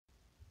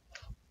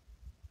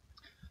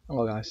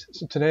Hello guys,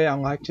 so today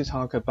I'd like to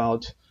talk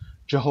about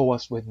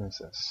Jehovah's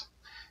Witnesses.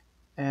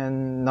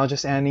 And not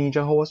just any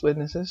Jehovah's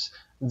Witnesses.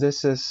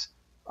 This is,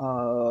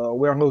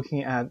 we're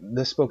looking at,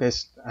 this book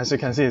is, as you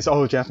can see, it's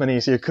all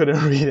Japanese, you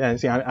couldn't read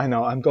anything. I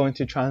know, I'm going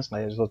to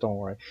translate it, so don't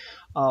worry.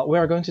 We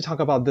are going to talk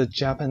about the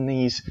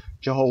Japanese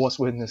Jehovah's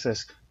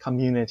Witnesses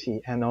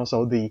community and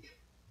also the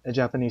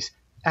Japanese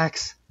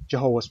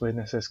ex-Jehovah's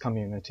Witnesses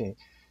community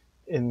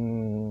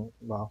in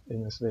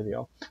this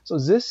video. So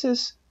this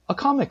is a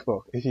comic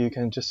book. If you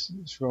can just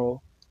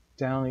scroll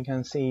down, you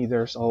can see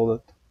there's all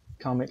the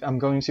comic. I'm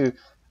going to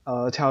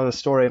tell the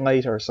story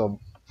later. So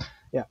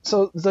yeah.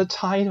 So the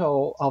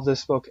title of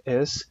this book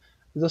is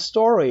the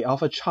story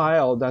of a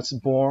child that's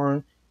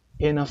born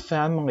in a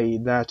family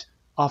that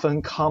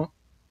often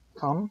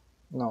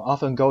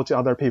often go to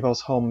other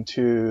people's home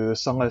to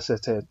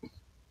solicit it.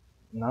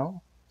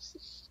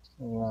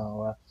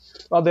 Well,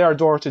 they are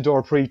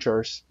door-to-door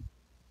preachers.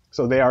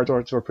 So they are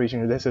door-to-door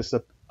preaching. This is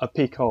a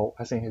pico,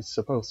 I think it's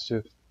supposed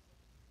to.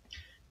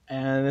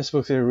 And this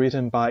book is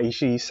written by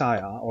Ishii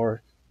Saya,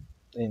 or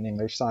in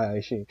English, Saya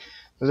Ishii.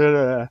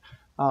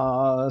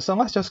 So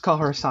let's just call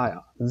her Saya.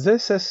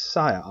 This is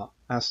Saya,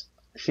 as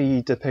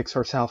she depicts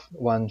herself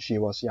when she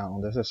was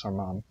young. This is her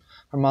mom.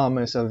 Her mom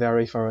is a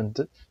very fervent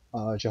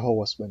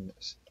Jehovah's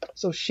Witness.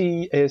 So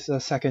she is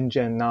a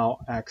second-gen, now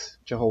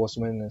ex-Jehovah's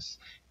Witness.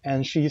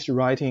 And she's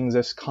writing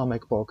this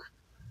comic book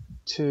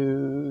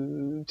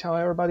to tell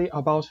everybody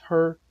about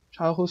her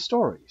childhood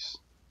stories,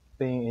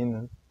 being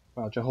in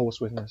a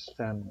Jehovah's Witness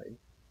family.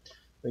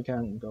 We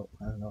can go,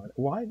 I don't know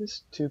why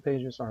these two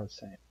pages are the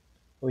same.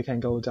 We can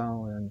go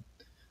down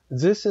and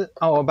this is,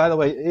 oh, by the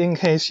way, in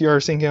case you're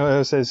thinking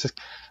this is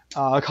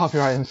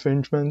copyright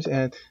infringement,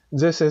 and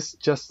this is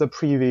just the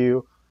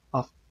preview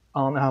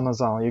on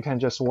Amazon. You can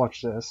just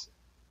watch this.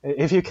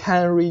 If you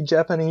can't read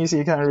Japanese,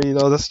 you can read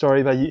all the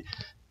story, but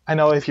I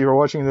know if you're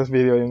watching this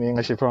video in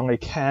English, you probably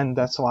can.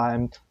 That's why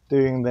I'm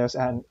doing this,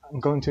 and I'm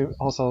going to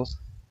also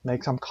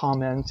make some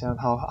comments on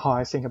how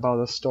I think about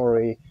the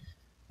story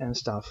and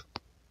stuff.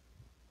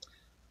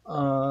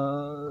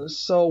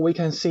 So we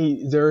can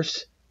see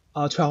there's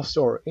 12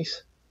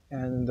 stories,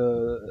 and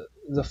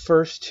the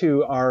first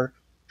two are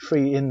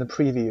free in the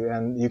preview,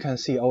 and you can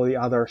see all the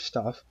other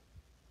stuff.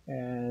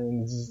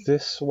 And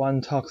this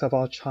one talks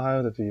about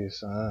child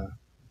abuse.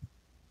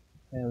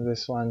 And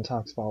this one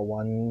talks about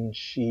when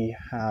she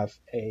have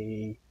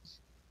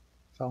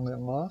fell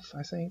in love,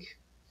 I think.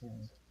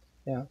 And,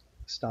 yeah,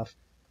 stuff.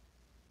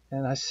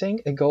 And I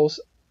think it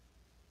goes,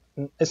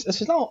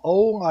 it's not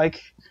all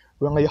like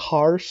really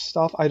harsh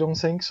stuff, I don't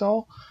think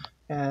so.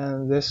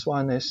 And this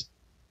one is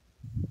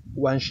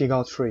when she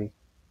got free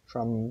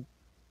from,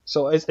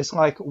 so it's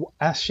like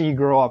as she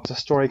grew up, the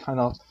story kind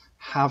of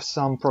have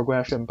some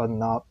progression, but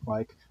not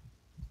like,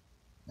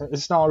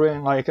 it's not really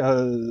like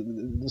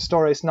the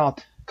story is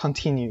not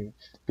continue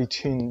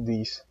between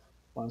these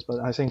ones, but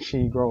I think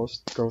she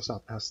grows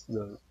up as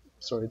the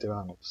story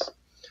develops.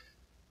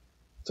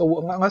 So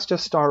let's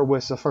just start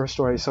with the first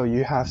story, so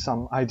you have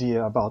some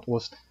idea about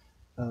what's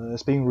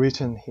is being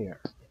written here.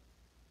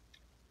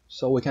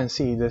 So we can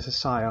see this is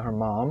Saya, her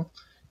mom,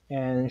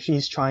 and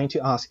she's trying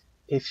to ask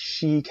if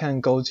she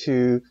can go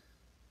to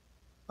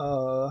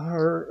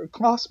her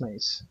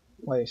classmates'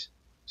 place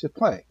to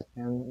play,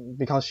 and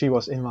because she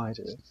was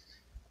invited.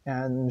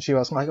 And she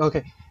was like,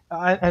 okay,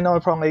 I know I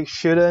probably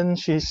shouldn't,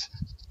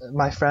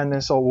 my friend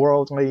is so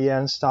worldly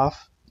and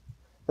stuff.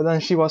 But then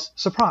she was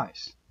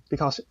surprised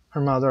because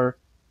her mother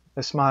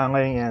is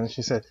smiling, and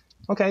she said,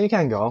 okay, you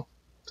can go.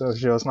 So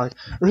she was like,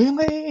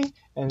 really?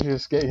 And she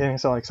was getting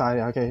so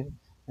excited, okay.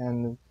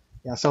 And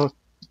yeah, so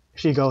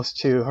she goes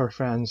to her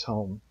friend's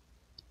home.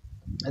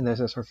 And this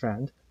is her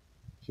friend.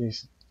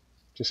 She's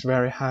just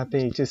very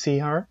happy to see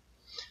her.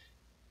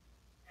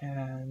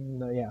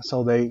 And yeah,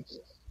 so they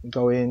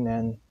go in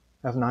and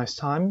have a nice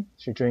time.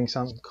 She drinks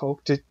some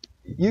Coke.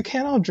 You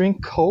cannot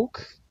drink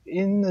Coke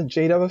in the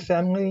JW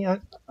family?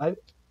 I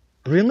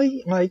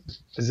really? Like,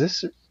 is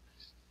this?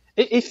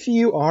 If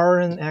you are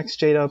an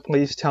ex-JW,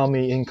 please tell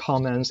me in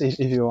comments if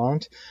you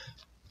want.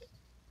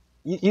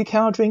 You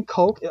cannot drink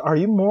Coke? Are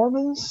you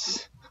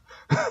Mormons?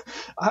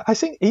 I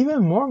think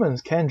even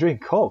Mormons can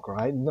drink Coke,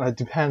 right? It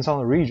depends on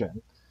the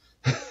region.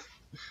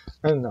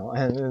 I don't know.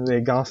 And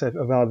they gossip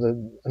about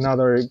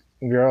another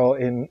girl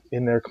in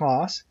their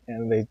class,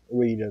 and they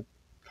read a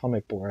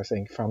comic book, I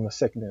think, from the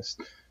sickness.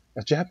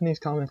 Japanese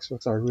comic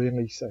books are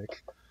really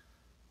sick.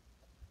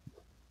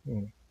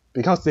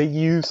 Because they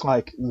use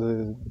like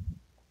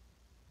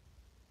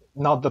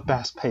not the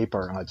best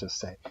paper, I just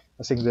say.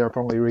 I think they're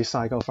probably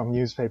recycled from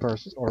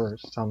newspapers or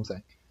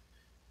something.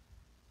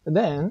 And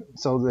then,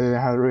 so they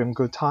had a really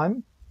good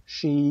time.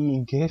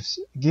 She gives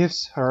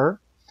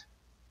her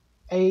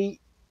a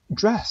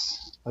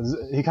dress.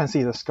 You can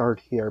see the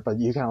skirt here, but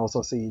you can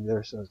also see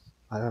there's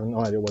I have no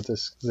idea what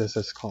this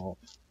is called.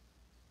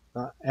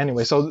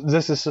 Anyway, so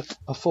this is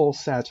a full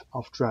set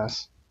of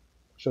dress.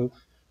 So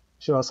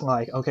she was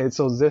like, okay,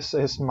 so this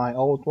is my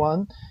old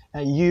one,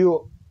 and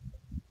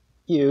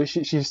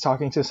she's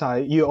talking to Sai,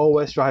 you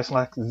always dress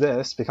like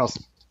this because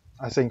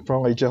I think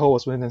probably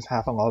Jehovah's Witnesses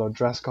have a lot of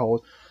dress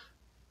code.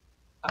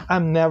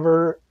 I'm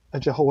never a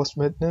Jehovah's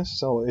Witness,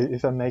 so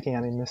if I'm making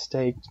any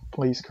mistake,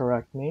 please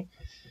correct me.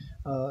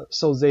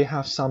 So they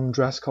have some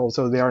dress code,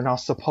 so they are not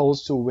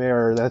supposed to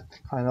wear that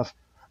kind of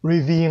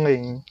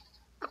revealing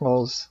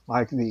clothes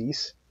like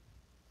these.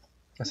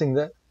 I think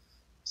that,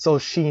 so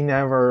she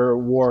never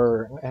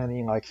wore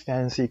any like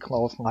fancy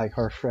clothes like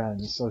her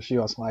friends. So she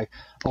was like,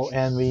 oh,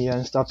 envy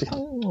and stuff. Because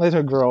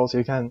little girls,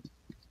 you can,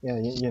 yeah,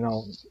 you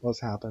know what's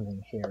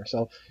happening here.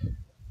 So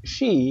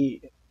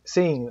she,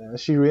 seeing that,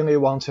 she really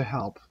wants to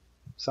help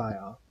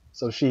Saya.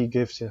 So she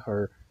gives to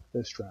her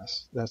this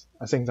dress.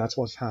 I think that's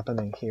what's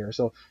happening here.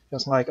 So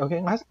just like,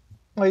 okay, let's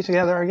play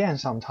together again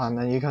sometime,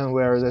 and you can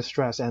wear this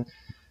dress. And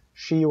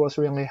she was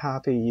really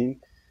happy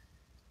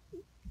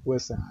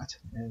with that,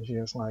 and she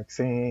was like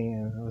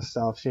singing and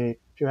stuff. She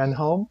went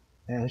home,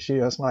 and she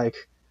was like,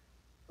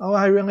 oh,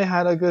 I really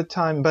had a good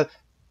time. But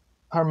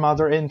her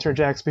mother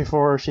interjects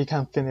before she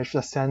can finish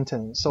the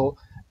sentence. So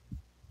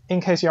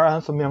in case you're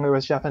unfamiliar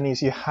with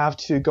Japanese, you have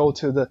to go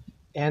to the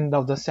end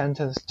of the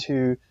sentence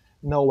to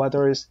know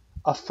whether it's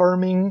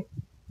affirming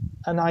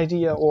an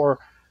idea or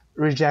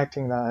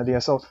rejecting that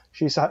idea. So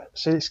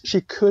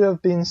she could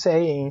have been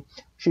saying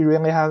she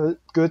really had a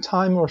good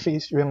time, or she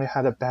really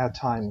had a bad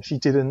time. She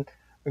didn't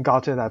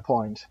got to that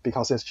point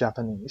because it's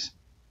Japanese.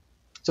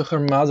 So her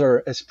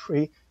mother is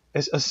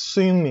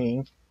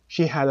assuming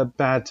she had a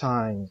bad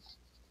time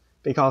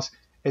because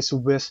it's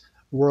with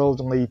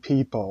worldly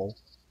people.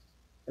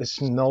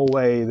 There's no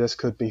way this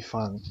could be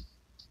fun.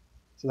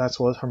 So that's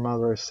what her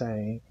mother is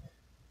saying.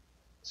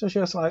 So she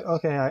was like,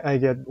 okay, I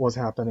get what's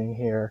happening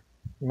here.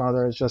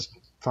 Mother is just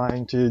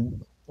trying to,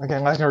 okay,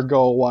 let her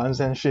go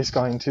once, and she's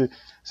going to,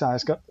 so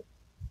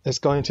it's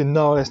going to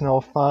know it's no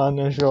fun,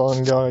 and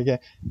she'll go again.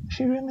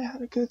 She really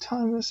had a good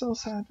time. It's so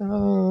sad.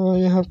 Oh,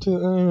 you have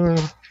to.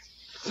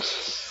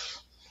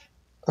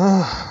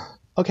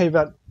 Okay,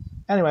 but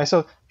anyway,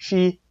 so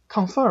she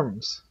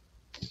conforms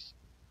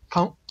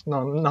to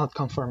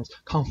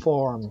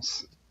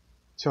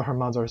her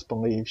mother's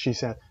belief. She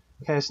said,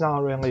 okay, it's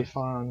not really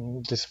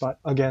fun, despite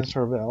against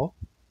her will.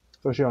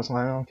 So she was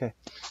like, okay,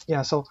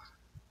 yeah. So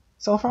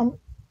from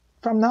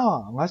now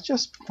on, let's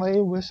just play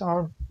with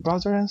our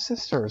brothers and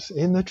sisters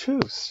in the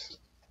truth.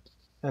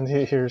 And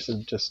here's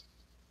just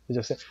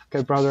say,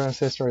 okay, brother and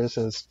sister is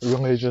a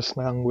religious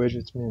language.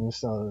 It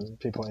means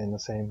people in the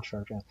same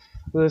church. And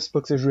this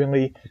book is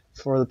really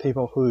for the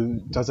people who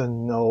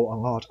doesn't know a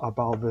lot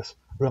about this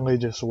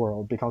religious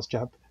world, because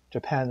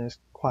Japan is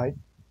quite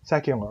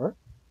secular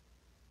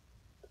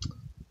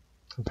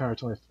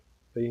comparatively,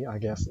 I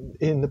guess,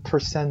 in the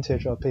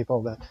percentage of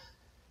people that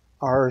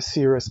are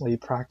seriously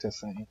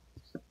practicing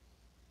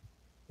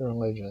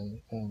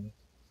religion. And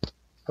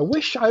I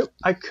wish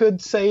I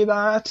could say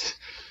that,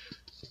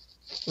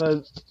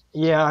 but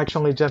yeah,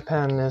 actually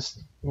Japan is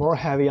more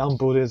heavy on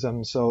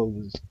Buddhism, so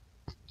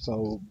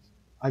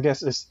I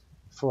guess it's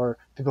for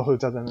people who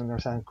doesn't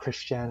understand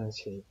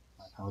Christianity,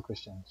 like how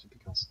Christianity,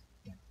 because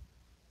yeah.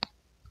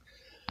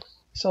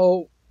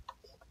 So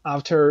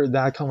after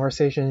that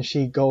conversation,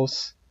 she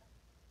goes,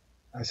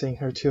 I think,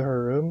 to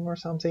her room or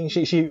something.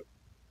 She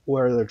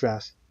wore the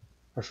dress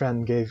her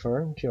friend gave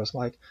her. She was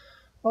like,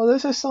 oh,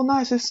 this is so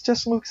nice. It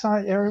just looks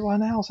like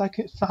everyone else. I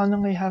could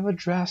finally have a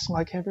dress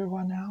like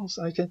everyone else.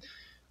 I can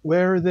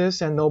wear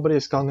this and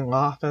nobody's gonna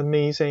laugh at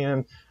me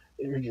saying,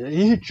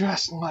 you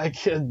dress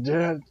like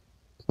a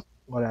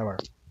whatever.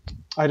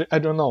 I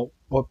don't know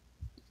what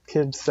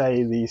kids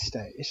say these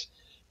days.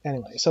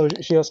 Anyway, so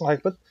she was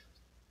like, but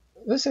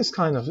this is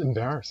kind of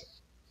embarrassing.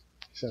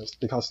 She says,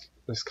 because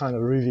it's kind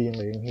of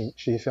revealing.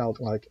 She felt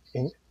like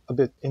a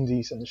bit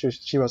indecent.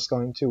 She was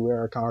going to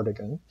wear a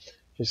cardigan.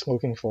 She's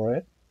looking for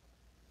it.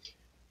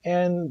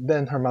 And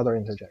then her mother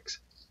interjects.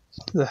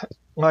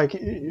 Like,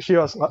 she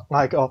was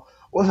like, oh,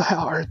 what the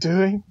hell are you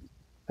doing?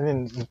 I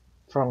mean,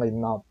 probably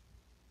not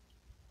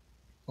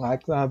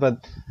like that,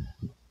 but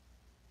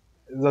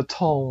the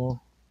tone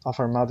of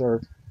her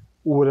mother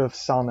would have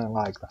sounded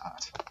like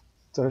that.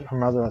 So her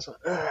mother was like,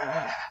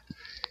 ugh.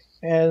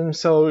 And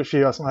so she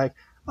was like,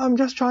 I'm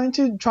just trying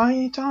to try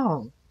it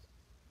on.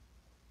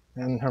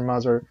 And her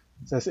mother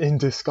says in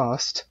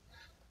disgust,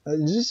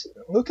 just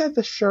look at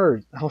the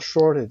shirt, how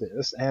short it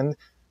is, and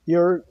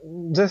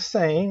this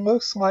thing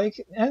looks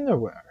like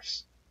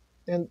underwears.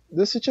 And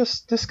this is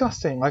just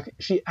disgusting. Like,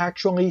 she's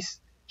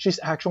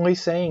actually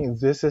saying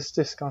this is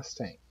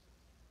disgusting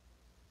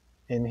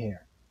in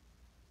here.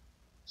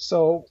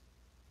 So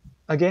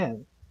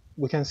again,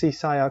 we can see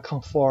Saya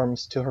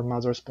conforms to her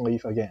mother's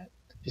belief again.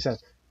 She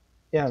says,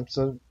 yeah,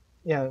 so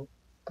yeah,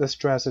 this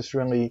dress is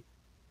really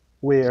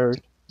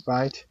weird,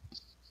 right?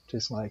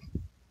 Just like,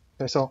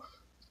 okay, so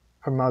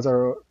her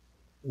mother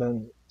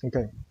then,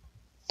 okay,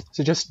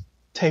 so just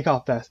take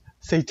off that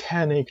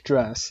satanic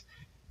dress.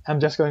 I'm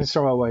just going to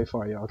throw away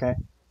for you, okay?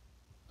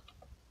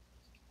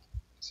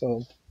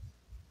 So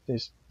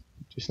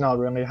she's not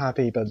really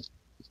happy, but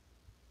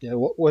yeah,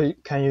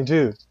 what can you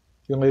do?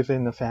 You live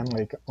in a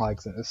family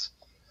like this.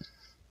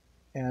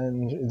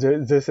 And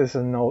this is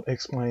a note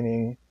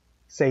explaining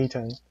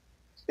Satan.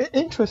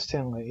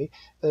 Interestingly,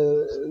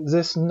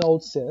 this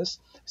note says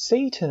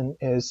Satan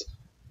is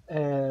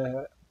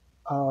a,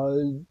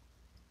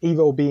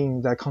 evil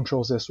being that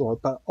controls this world,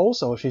 but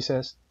also she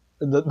says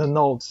the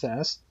note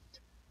says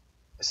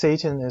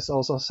Satan is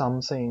also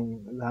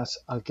something that's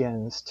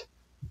against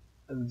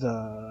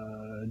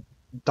the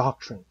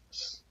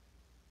doctrines.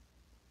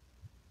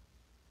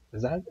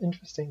 Is that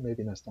interesting?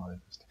 Maybe that's not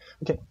interesting.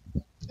 Okay.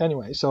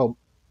 Anyway, so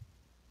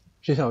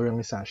she's not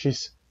really sad.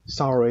 She's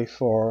sorry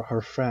for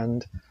her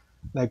friend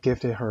that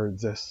gifted her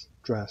this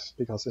dress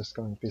because it's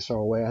going to be thrown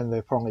away and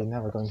they're probably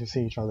never going to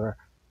see each other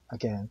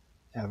again,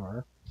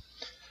 ever.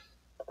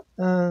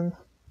 And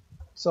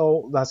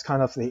so that's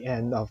kind of the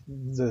end of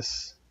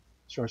this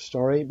short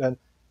story. But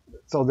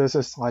so this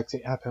is like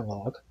the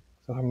epilogue.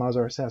 So her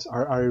mother says,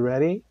 are you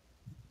ready?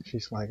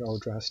 She's like all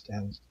dressed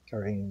and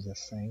carrying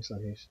this thing. So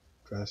he's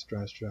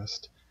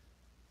dressed.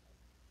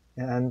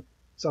 And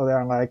so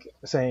they're like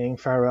saying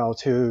farewell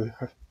to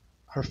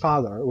her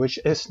father, which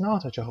is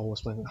not a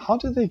Jehovah's Witness. How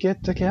did they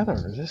get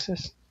together? This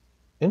is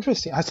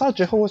interesting. I thought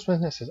Jehovah's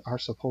Witnesses are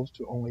supposed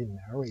to only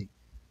marry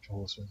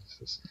Jehovah's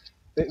Witnesses.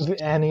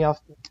 If any of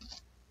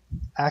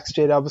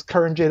exJWs,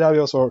 current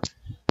JWs, or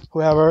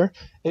whoever,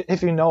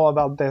 if you know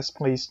about this,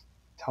 please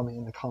tell me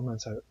in the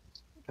comments.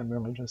 I'm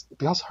really interested.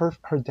 Because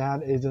her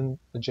dad isn't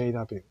a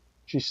JW.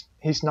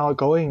 He's not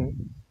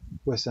going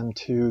with them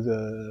to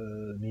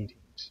the meetings.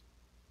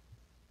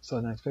 So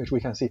next page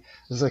we can see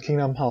this is a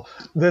Kingdom Hall.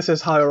 This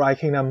is how you write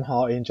Kingdom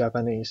Hall in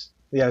Japanese.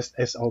 Yes,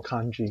 it's all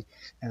kanji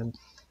and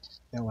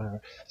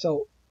whatever.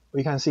 So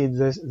we can see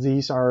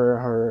these are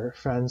her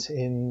friends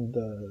in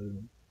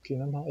the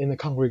Kingdom Hall, in the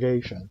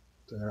congregation.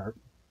 They're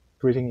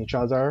greeting each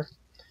other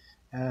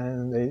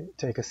and they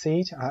take a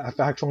seat.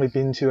 I've actually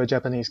been to a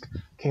Japanese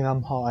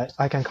Kingdom Hall.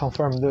 I can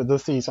confirm the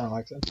seats are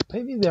like this.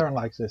 Maybe they're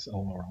like this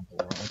all around the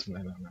world.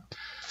 I don't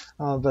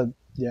know. But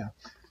yeah.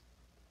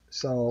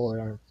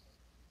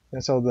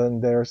 And so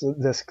then there's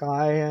this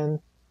guy, and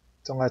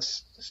so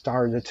let's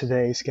start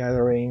today's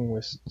gathering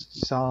with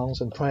songs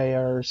and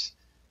prayers.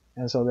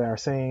 And so they are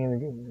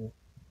saying,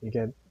 you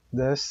get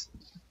this.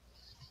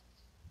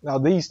 Now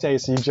these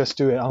days you just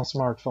do it on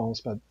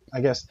smartphones, but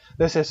I guess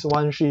this is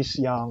when she's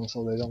young,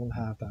 so they don't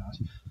have that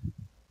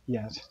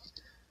yet.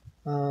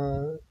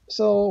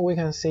 So we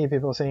can see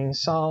people singing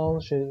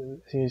songs.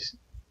 She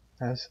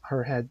has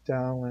her head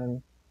down,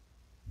 and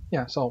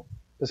yeah. So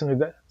basically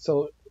that.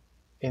 So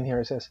in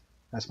here it says,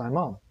 that's my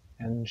mom,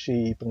 and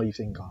she believes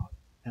in God.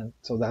 And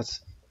so that's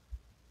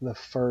the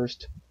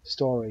first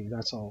story,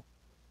 that's all.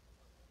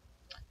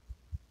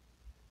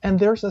 And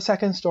there's a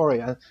second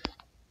story,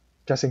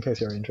 just in case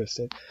you're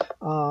interested.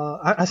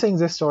 I think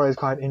this story is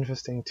quite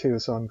interesting too,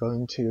 so I'm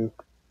going to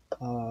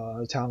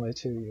tell it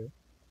to you.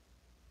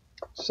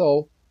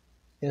 So,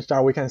 in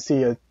start we can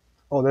see it.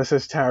 Oh, this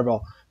is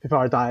terrible. People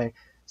are dying.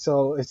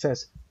 So it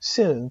says,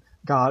 soon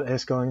God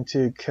is going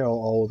to kill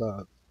all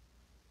the,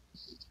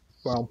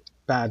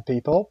 bad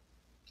people,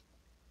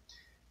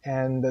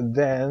 and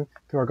then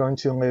people are going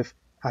to live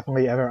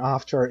happily ever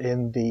after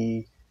in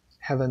the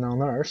heaven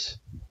on earth.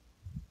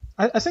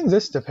 I think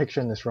this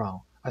depiction is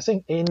wrong. I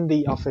think in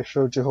the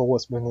official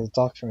Jehovah's Witness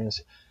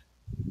doctrines,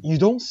 you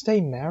don't stay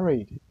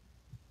married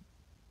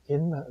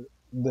in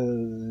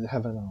the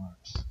heaven on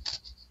earth.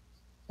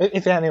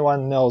 If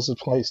anyone knows,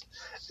 please.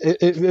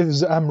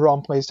 If I'm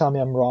wrong, please tell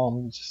me I'm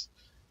wrong.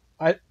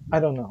 I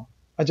don't know.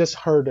 I just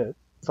heard it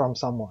from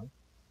someone.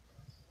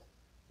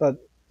 But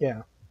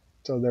yeah,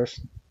 so there's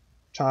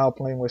child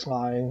playing with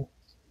lion.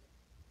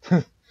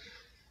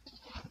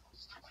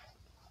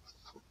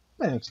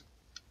 It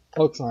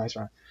looks nice,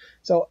 right?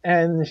 So,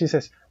 and she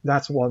says,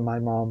 that's what my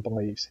mom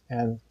believes.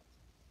 And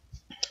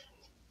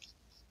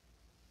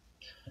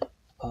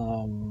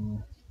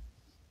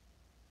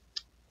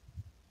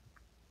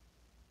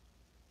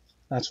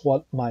that's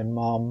what my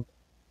mom...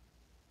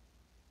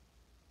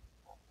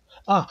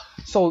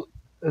 so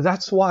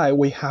that's why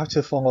we have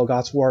to follow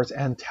God's words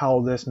and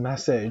tell this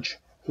message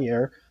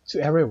here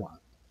to everyone.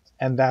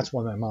 And that's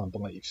what my mom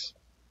believes.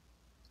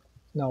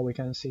 Now we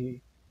can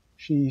see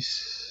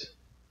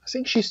I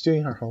think she's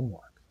doing her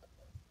homework.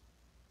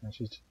 And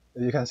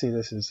you can see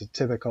this is a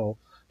typical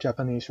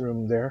Japanese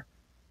room there,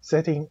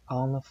 sitting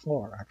on the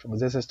floor. Actually,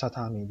 this is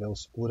tatami.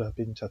 Those would have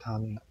been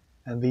tatami.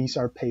 And these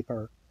are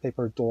paper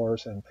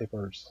doors and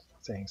paper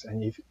things.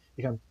 And if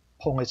you can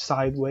pull it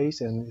sideways,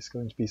 and it's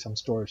going to be some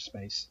storage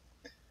space.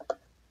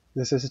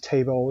 This is a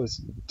table.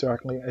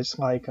 It's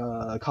like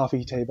a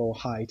coffee table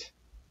height.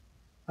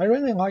 I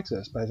really like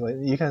this, by the way.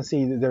 You can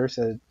see that there's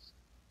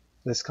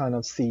this kind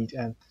of seat,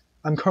 and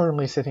I'm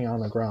currently sitting on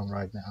the ground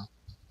right now,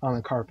 on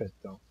the carpet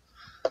though.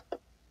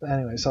 But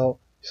anyway, so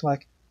it's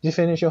like, did you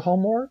finish your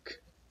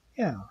homework?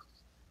 Yeah.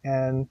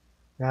 And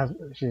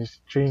she's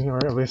treating her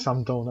with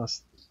some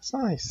donuts. It's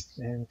nice,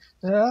 and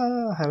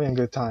having a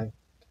good time.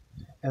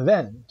 And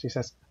then she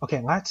says,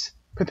 okay, let's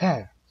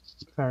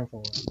preparing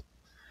for it.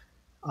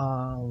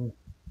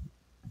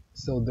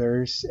 So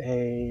there's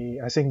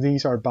I think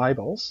these are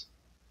Bibles.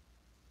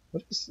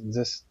 What is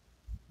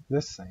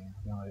this thing? I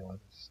have no idea what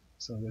it is.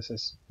 So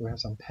we have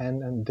some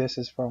pen, and this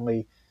is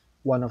probably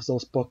one of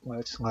those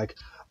booklets like,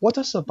 what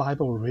does the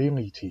Bible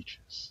really teach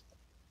us?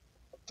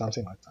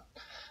 Something like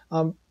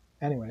that.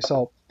 Anyway,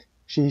 so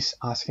she's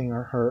asking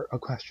her a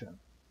question.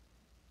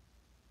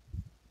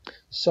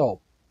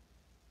 So,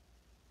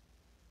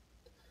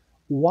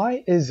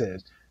 why is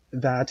it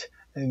that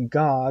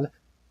God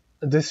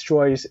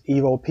destroys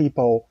evil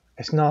people?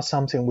 It's not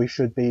something we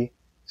should be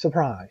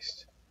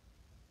surprised.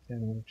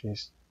 And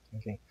she's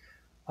thinking,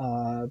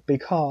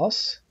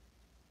 because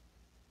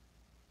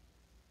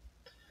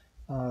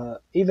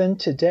even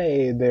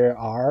today there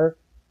are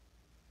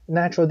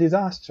natural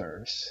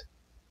disasters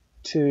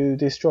to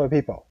destroy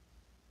people.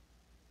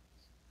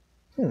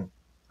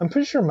 I'm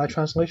pretty sure my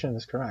translation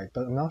is correct,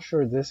 but I'm not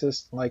sure this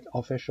is like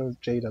official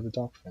JW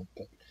doctrine.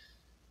 But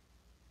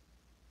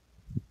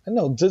I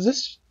know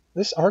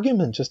this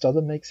argument just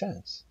doesn't make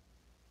sense.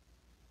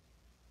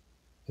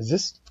 Is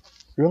this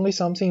really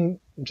something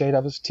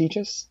JW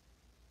teaches?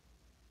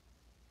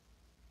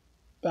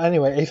 But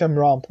anyway, if I'm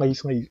wrong,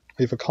 please leave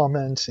a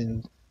comment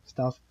and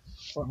stuff.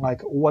 Or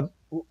like, what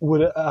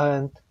would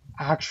an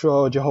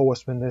actual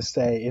Jehovah's Witness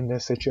say in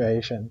this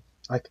situation?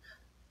 Like,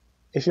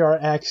 if you're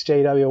an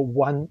ex-JW,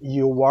 when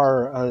you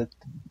were an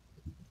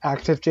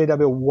active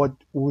JW, what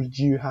would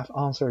you have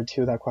answered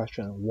to that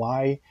question?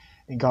 Why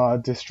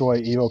God destroy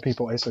evil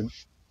people is an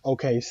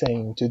okay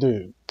thing to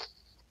do?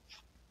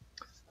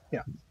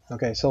 Yeah.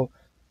 Okay, so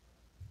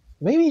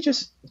maybe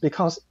just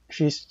because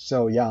she's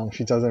so young,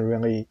 she doesn't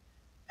really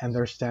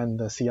understand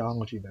the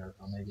theology there,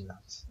 or maybe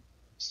that's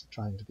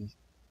trying to be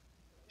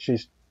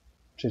she's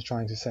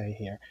trying to say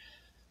here.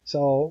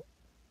 So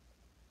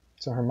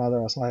her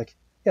mother was like,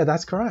 yeah,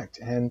 that's correct.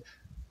 And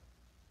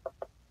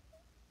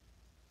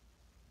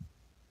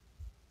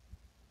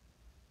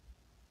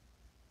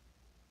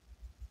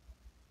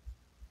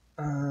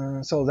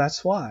so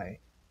that's why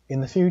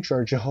in the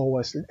future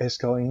Jehovah is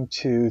going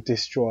to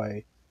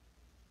destroy.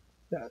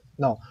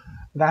 No,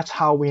 that's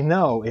how we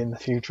know in the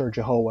future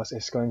Jehovah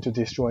is going to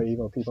destroy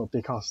evil people,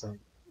 because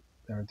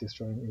they're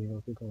destroying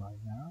evil people right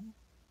now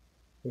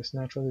with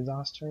natural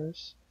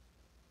disasters.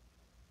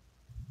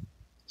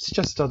 It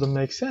just doesn't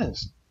make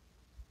sense.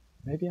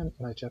 Maybe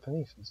my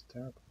Japanese is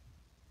terrible.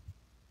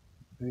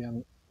 Maybe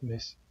I'm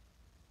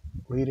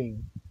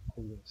misreading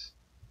all this.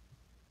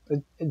 But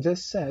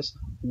this says,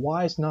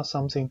 why is not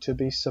something to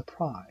be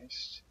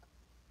surprised?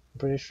 I'm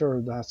pretty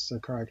sure that's the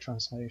correct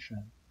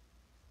translation.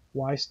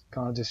 Why is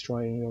God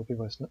destroying evil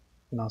people is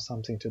not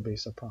something to be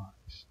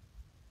surprised.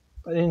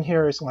 But in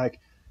here it's like,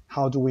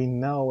 how do we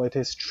know it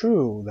is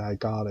true that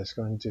God is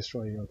going to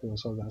destroy evil people?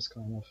 So that's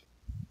kind of,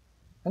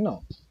 I don't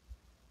know.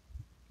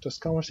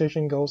 Just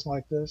conversation goes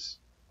like this.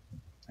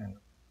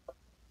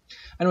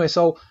 Anyway,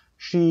 so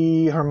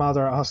her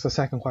mother asked the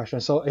second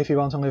question. So if you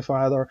want to live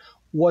forever,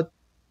 what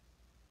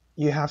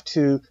you have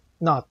to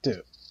not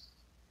do?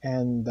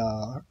 And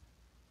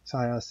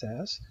Saya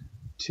says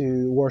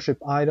to worship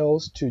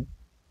idols, to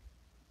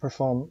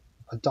perform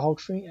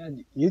adultery,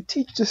 and you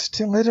teach this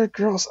to little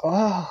girls.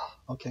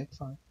 Okay,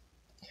 fine.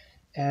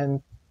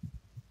 And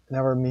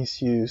never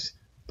misuse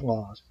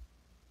blood.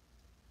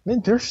 I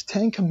mean, there's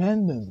 10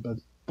 commandments, but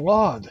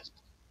blood.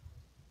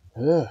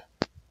 Ugh.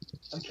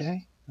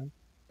 Okay,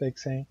 big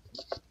thing.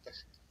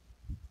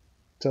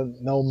 So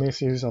no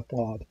misuse of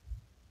blood.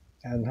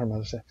 And her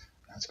mother said,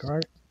 that's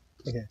correct.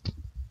 Okay.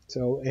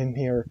 So in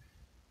here,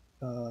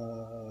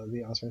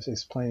 the author is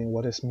explaining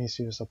what is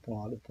misuse of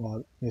blood.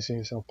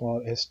 Misuse of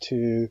blood is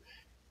to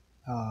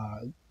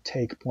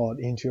take blood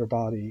into your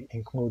body,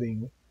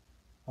 including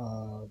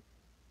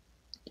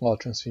blood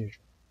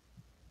transfusion.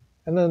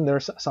 And then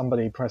there's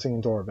somebody pressing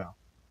a doorbell.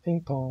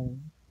 Ping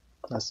pong.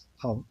 That's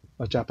how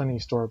a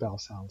Japanese doorbell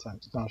sounds. I'm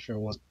not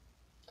sure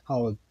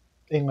how an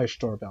English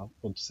doorbell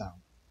would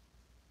sound.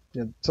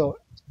 Yeah, so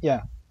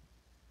yeah,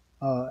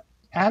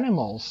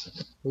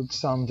 animals would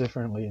sound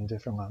differently in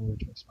different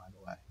languages, by the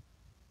way.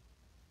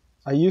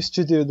 I used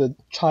to do the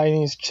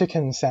Chinese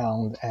chicken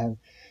sound, and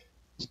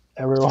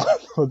everyone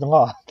would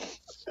laugh.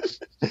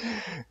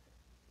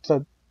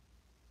 But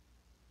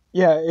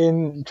yeah,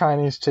 in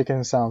Chinese,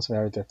 chicken sounds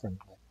very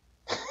differently.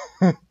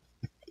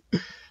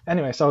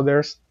 Anyway, so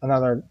there's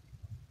another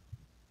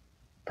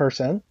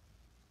person.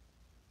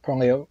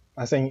 Probably,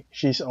 I think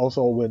she's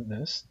also a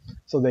witness.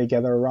 So they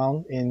gather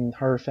around in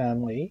her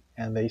family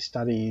and they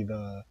study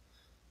the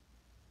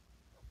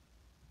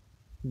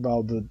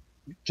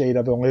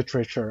JW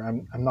literature.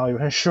 I'm not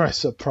even sure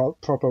it's a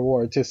proper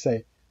word to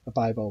say the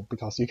Bible,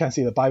 because you can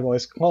see the Bible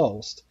is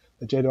closed.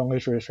 The JW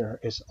literature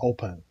is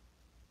open.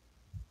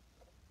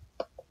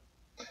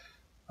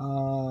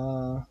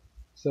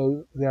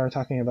 So they are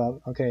talking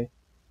about, okay,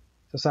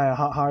 Josiah,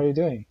 how are you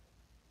doing?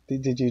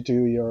 Did you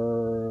do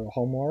your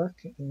homework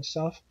and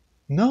stuff?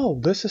 No,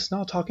 this is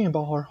not talking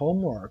about her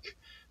homework.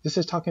 This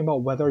is talking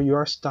about whether you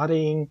are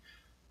studying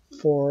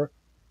for...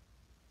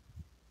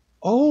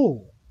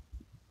 Oh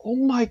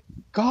my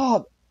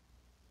God.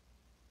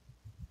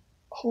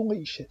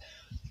 Holy shit.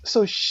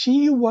 So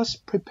she was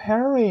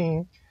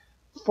preparing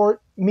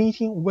for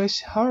meeting with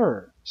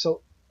her.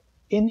 So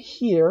in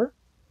here,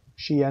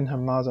 she and her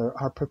mother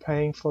are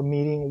preparing for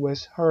meeting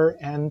with her,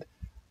 and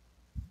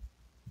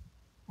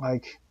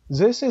like,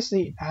 this is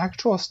the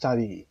actual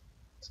study.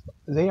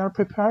 They are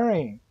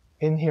preparing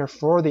in here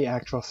for the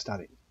actual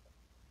study.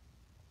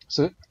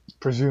 So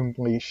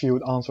presumably she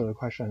would answer the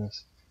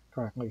questions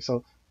correctly.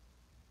 So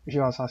she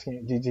was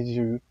asking, did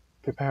you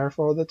prepare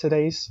for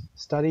today's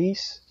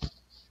studies?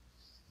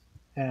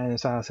 And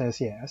Sarah says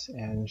yes,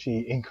 and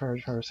she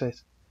encouraged her,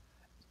 says,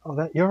 "Oh,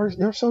 that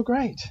you're so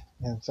great,"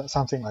 and so,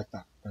 something like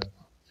that.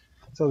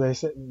 So they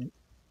said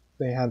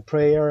they had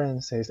prayer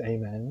and says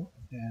amen,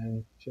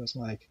 and she was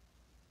like,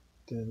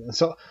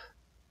 so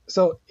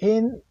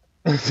in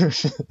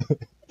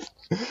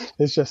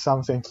it's just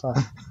something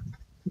fun.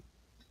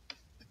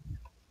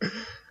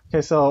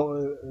 Okay,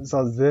 so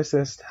this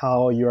is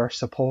how you are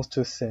supposed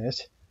to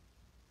sit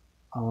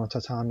on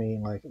tatami,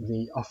 like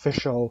the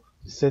official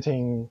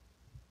sitting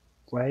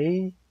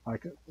way.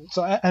 Like,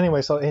 so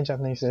anyway, so in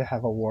Japanese they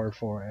have a word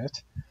for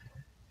it,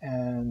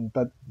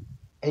 but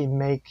it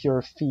makes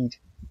your feet,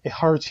 it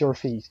hurts your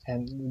feet,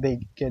 and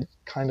they get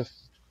kind of,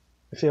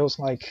 it feels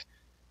like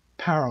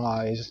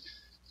paralyzed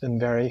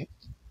and very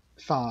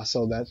fast,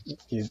 so that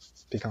you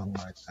become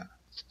like that.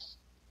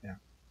 Yeah.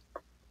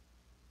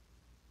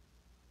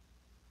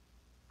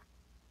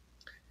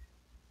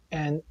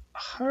 And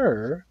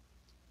her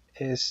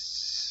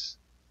is,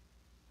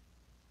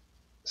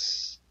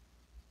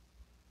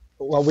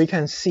 well, we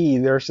can see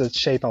there's a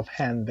shape of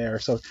hand there,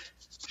 so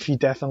she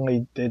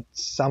definitely did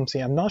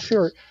something. I'm not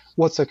sure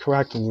what's the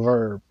correct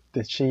verb.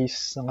 Did she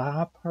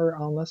slap her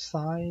on the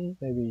side?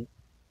 Maybe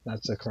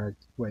that's the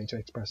correct way to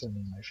express it in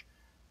English.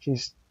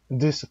 She's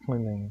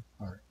disciplining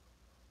her.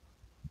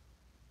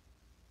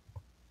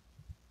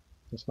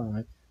 It's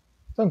fine.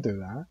 Don't do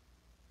that,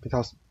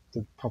 because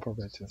the proper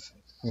way to say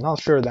it. I'm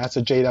not sure that's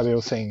a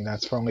JW thing.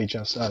 That's probably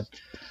just a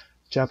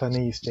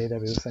Japanese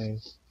JW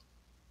thing.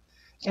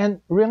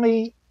 And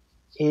really,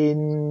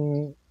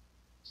 when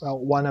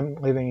I'm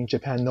living in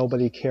Japan,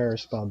 nobody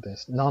cares about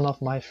this. None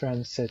of my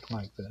friends sit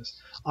like this.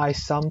 I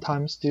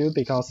sometimes do,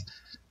 because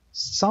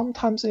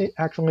sometimes it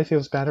actually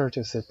feels better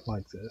to sit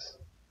like this.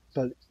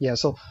 But yeah,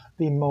 so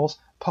the most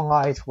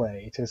polite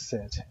way to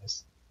sit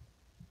is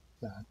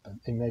that, but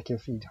it makes your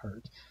feet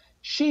hurt.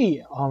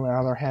 She, on the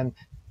other hand,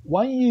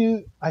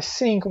 I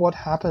think what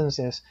happens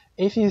is,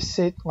 if you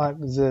sit like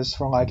this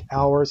for like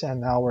hours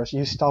and hours,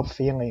 you stop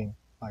feeling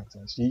like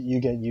this. You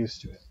get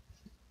used to it.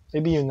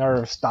 Maybe your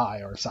nerves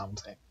die or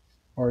something,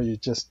 or you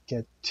just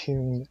get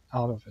tuned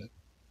out of it.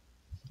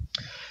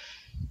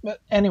 But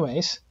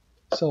anyways,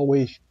 so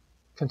we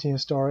continue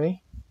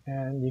story,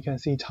 and you can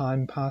see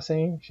time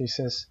passing. She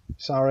says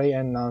sorry,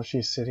 and now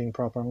she's sitting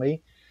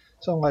properly.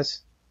 So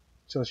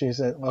she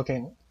said,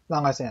 okay,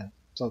 now let's end.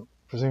 So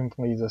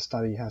presumably the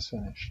study has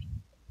finished.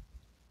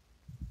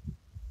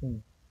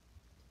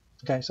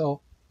 Okay, so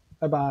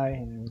bye bye,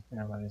 and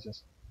everybody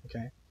just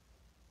okay.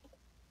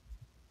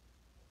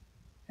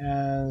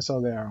 And so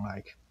they are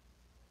like,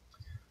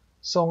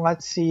 so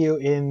let's see you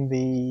in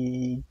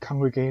the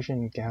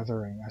congregation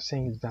gathering. I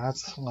think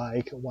that's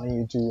like when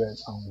you do it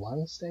on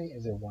Wednesday.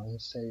 Is it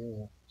Wednesday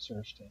or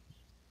Thursday?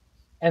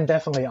 And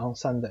definitely on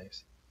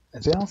Sundays.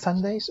 Is it on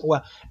Sundays?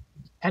 Well,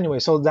 anyway,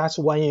 so that's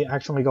when you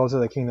actually go to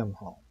the Kingdom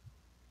Hall.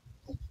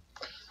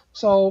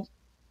 So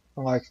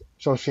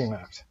she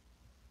left.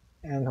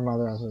 And her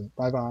mother said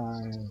bye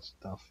bye and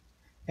stuff.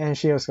 And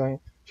she's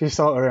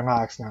so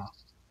relaxed now.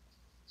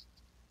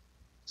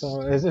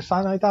 So is it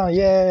finally done?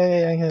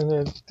 Yay! I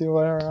can do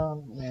whatever,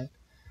 man.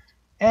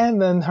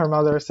 And then her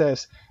mother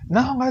says,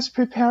 now let's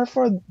prepare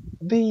for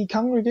the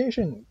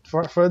congregation,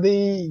 for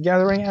the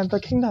gathering at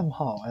the Kingdom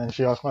Hall. And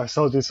she was like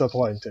so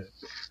disappointed.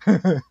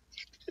 I'm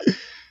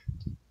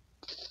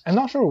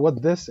not sure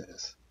what this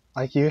is.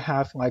 Like, you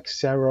have like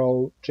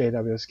several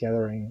JWs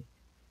gathering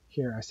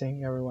here. I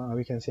think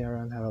we can see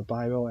everyone have a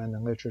Bible and a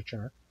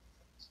literature.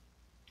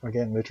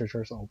 Again,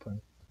 literature is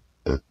open.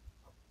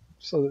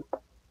 So,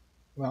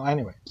 well,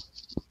 anyway.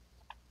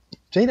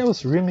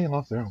 JWs really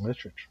love their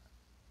literature.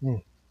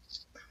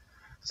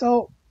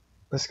 So,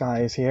 this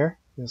guy is here.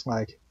 He's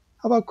like,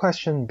 how about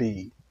question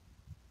B?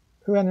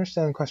 Who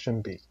understands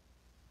question B?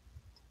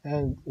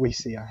 And we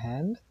see a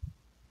hand.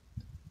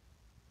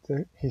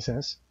 So he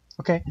says,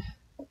 okay,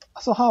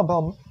 so how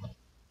about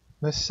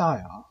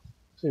Messiah?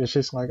 So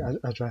she's like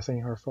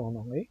addressing her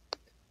formally.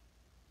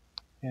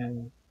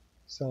 And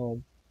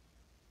so,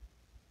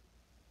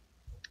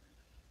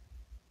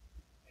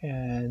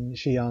 and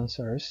she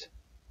answers,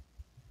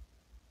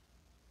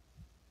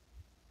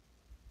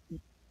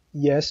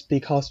 yes,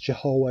 because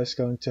Jehovah is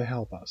going to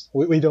help us.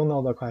 We don't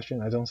know the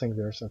question. I don't think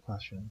there's a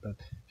question, but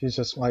she's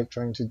just like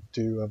trying to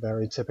do a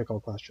very typical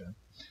question.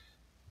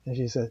 And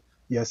she said,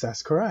 yes,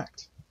 that's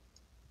correct.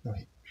 No,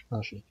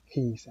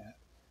 he said.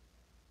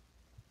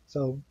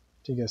 So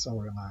she gets so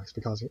relaxed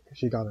because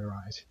she got it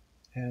right.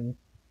 And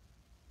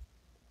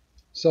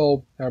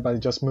so everybody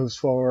just moves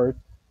forward.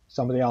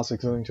 Somebody else is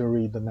going to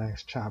read the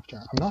next chapter.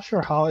 I'm not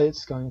sure how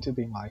it's going to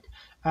be like.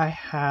 I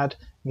had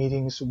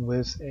meetings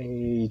with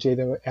a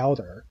JW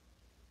elder.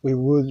 We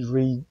would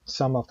read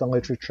some of the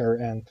literature,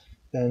 and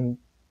then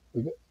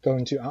we're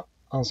going to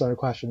answer the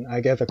question.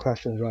 I get the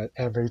questions right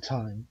every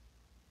time.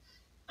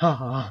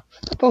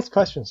 Those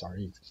questions are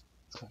easy.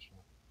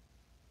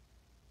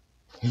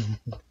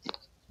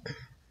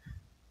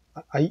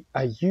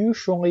 I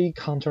usually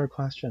counter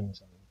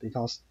questions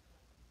because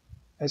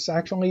it's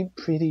actually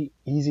pretty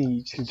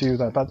easy to do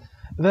that. But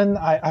then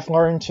I've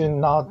learned to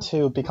not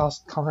to,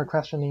 because counter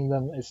questioning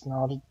them is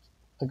not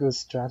a good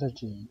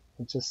strategy.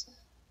 It just,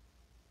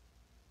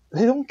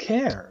 they don't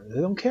care.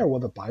 They don't care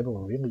what the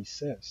Bible really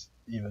says,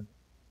 even.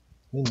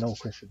 No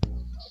Christian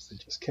does. They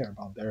just care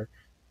about their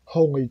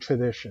holy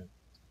tradition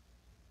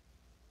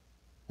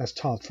as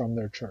taught from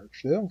their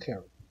church. They don't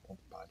care what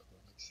the Bible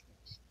really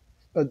says.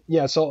 But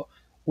yeah, so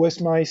with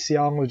my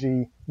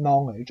theology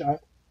knowledge,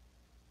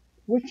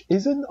 which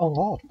isn't a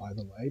lot, by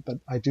the way, but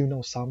I do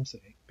know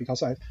something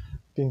because I've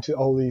been to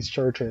all these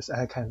churches.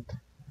 I can,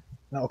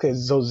 okay,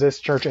 so this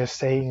church is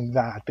saying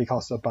that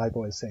because the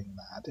Bible is saying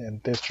that,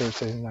 and this church is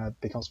saying that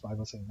because the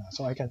Bible is saying that.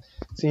 So I can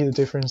see the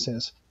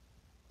differences.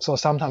 So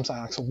sometimes I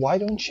ask, why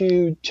don't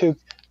you take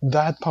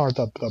that part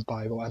of the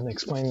Bible and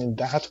explain it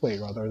that way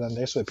rather than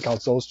this way?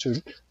 Because those two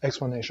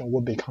explanations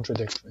would be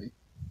contradictory.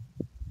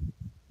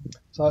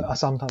 So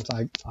sometimes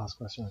I ask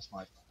questions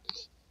like that.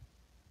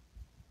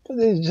 But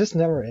they just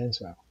never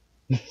ends well.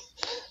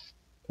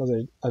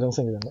 Because I don't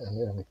think they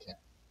ever can.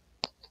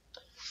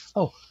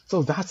 Oh,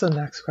 so that's the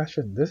next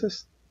question. This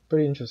is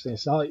pretty interesting.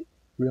 It's not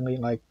really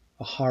like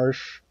a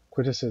harsh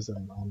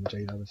criticism on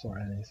JW or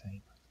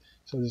anything.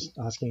 So just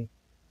asking,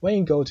 when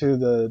you go to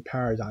the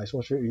paradise,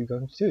 what are you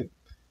going to do?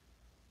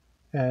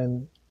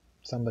 And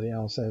somebody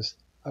else says,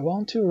 I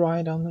want to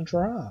ride on a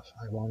giraffe.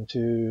 I want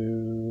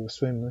to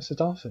swim with a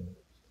dolphin.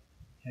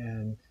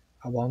 And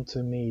I want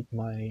to meet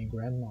my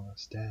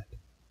grandma's dad.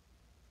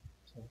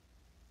 So,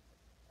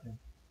 yeah.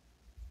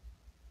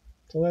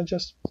 So they're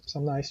just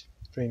some nice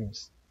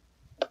dreams.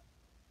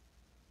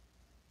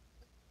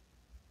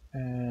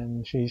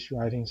 And she's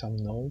writing some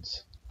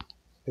notes.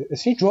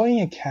 Is she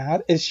drawing a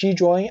cat? Is she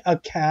drawing a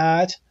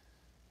cat?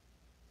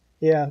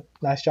 Yeah,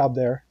 nice job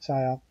there,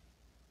 Saya.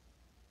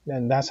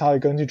 And that's how you're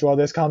going to draw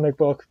this comic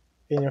book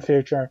in your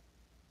future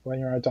when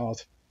you're an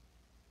adult.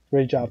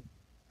 Great job.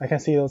 I can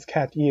see those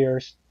cat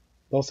ears.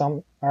 Those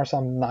are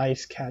some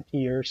nice cat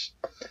ears.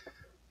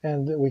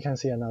 And we can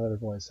see another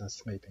voice that's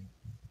sleeping.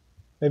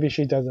 Maybe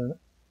he doesn't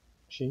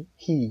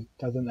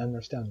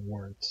understand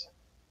words.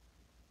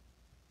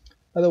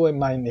 By the way,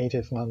 my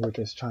native language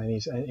is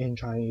Chinese, and in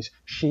Chinese,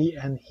 she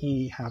and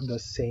he have the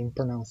same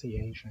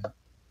pronunciation.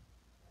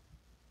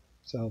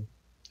 So,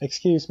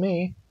 excuse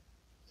me.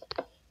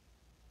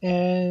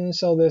 And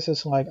so this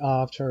is like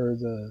after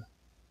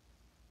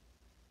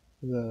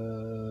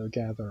the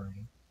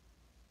gathering.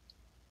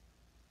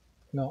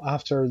 No,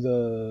 after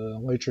the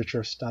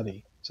literature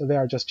study. So they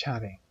are just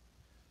chatting.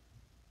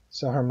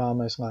 So her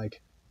mom is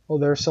like, oh,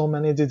 there's so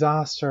many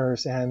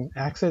disasters and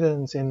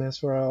accidents in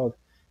this world,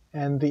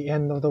 and the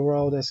end of the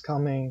world is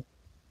coming.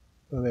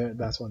 So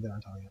that's what they are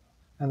talking about.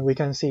 And we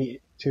can see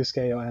to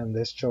scale, and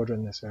this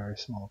children is very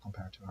small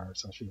compared to her,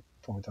 so she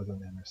probably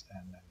doesn't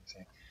understand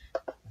anything.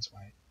 That's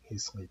why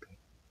he's sleeping.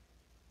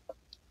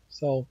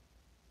 So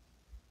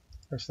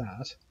there's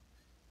that.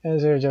 And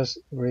they're just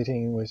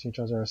greeting with each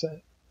other.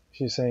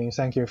 She's saying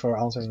thank you for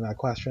answering that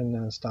question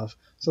and stuff.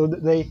 So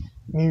they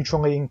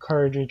mutually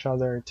encourage each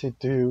other to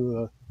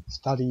do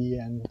study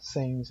and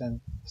things and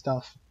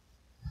stuff.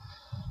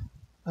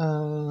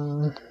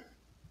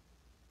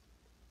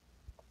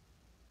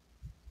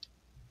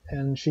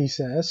 And she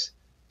says,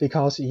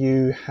 because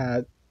you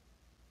had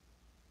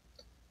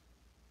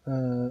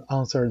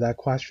answered that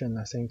question,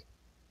 I think,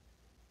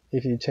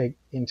 if you take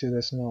into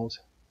this note.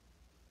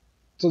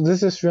 So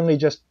this is really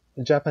just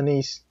a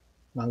Japanese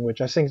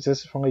language. I think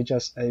this is probably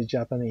just a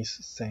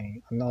Japanese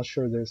thing. I'm not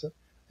sure there's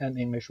an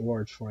English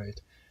word for it.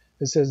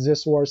 It says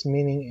this word's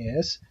meaning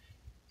is,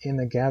 in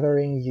a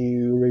gathering,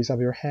 you raise up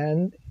your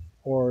hand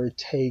or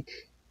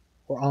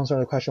answer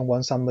the question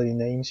when somebody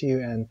names you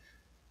and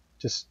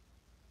just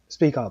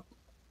speak up.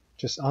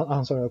 Just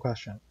answer the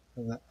question.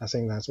 And I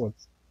think that's what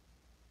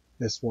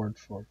this word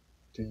for.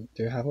 Do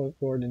you have a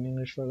word in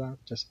English for that?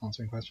 Just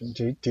answering questions.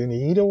 Do you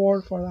need a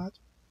word for that?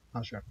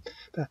 Not sure.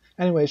 But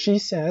anyway, she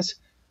says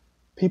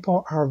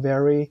people are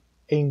very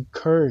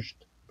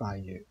encouraged by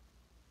you.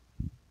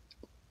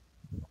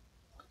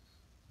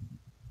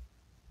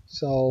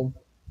 So,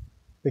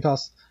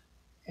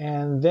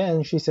 and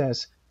then she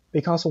says,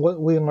 because what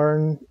we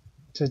learned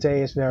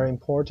today is very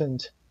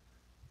important,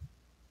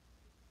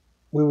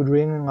 we would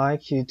really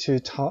like you to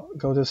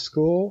go to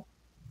school.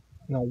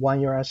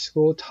 When you're at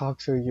school, talk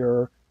to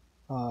your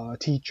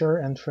teacher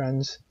and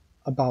friends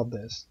about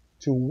this.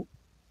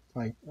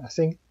 I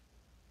think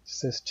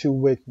this is to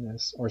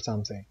witness or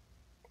something.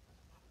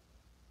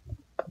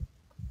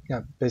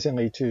 Yeah,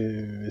 basically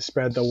to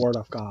spread the word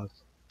of God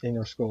in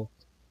your school.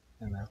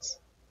 And that's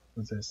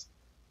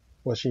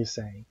what she's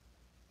saying.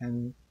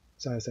 And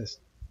so I says,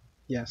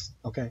 yes,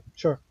 okay,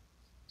 sure.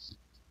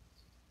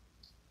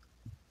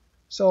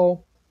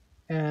 So,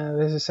 and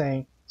this is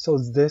saying, so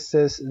this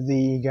is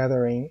the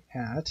gathering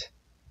at,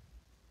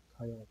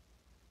 I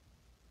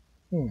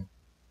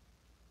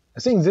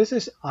think this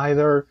is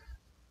either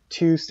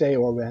Tuesday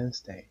or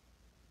Wednesday.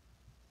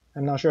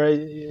 I'm not sure.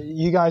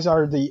 You guys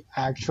are the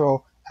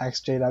actual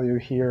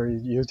exJW here.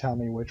 You tell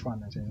me which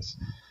one it is.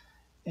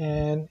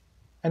 And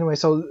anyway,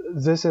 so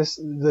this is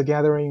the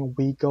gathering.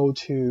 We go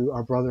to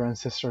our brother and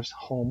sister's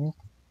home,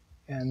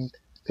 and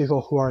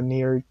people who are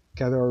near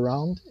gather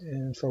around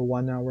and for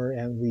 1 hour,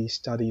 and we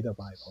study the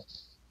Bible.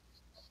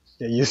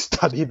 Yeah, you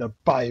study the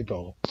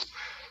Bible.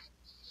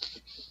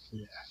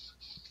 Yeah.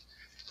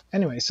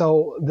 Anyway,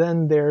 so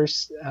then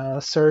there's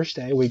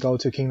Thursday we go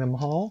to Kingdom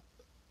Hall.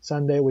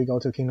 Sunday we go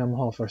to Kingdom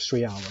Hall for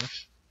 3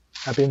 hours.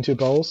 I've been to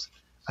both.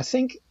 I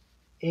think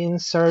in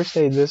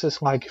Thursday this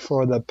is like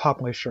for the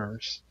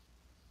publishers.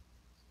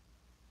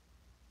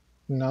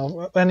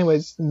 No,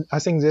 anyways, I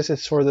think this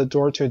is for the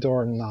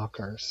door-to-door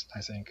knockers,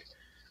 I think.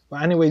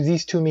 But anyway,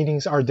 these two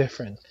meetings are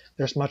different.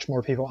 There's much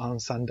more people on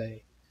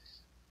Sunday,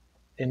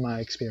 in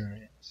my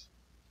experience.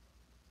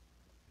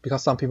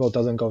 Because some people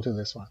doesn't go to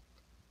this one.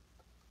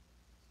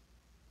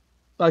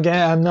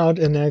 Again, I'm not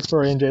an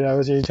expert in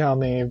JW, tell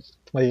me,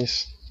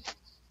 please.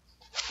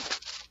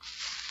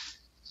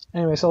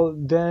 Anyway, so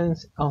then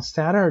on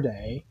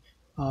Saturday,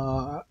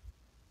 I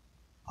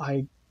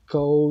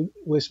go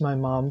with my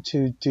mom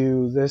to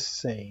do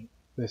this thing.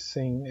 This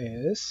thing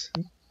is,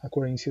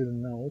 according to the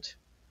note,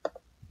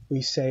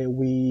 we say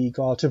we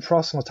go out to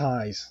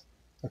proselytize.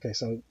 Okay,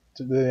 so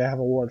they have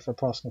a word for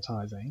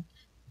proselytizing.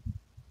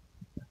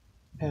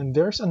 And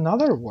there's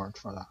another word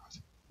for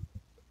that.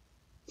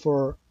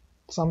 For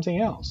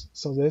something else.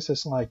 So this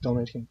is like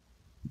donating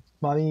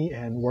money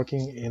and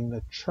working in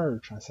the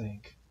church, I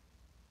think.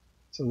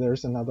 So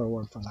there's another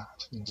word for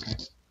that. Okay.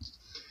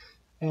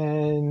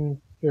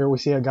 And here we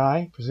see a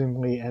guy,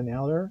 presumably an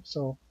elder.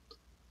 So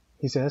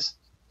he says,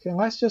 okay,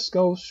 let's just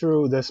go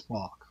through this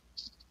block.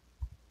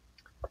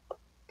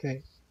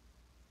 Okay.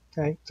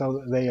 Okay,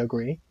 so they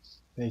agree.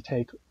 They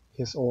take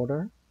his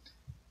order.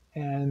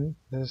 And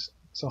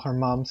so her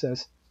mom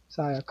says,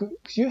 Saya,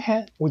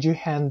 would you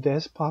hand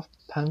this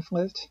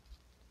pamphlet?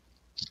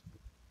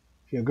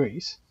 She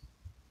agrees.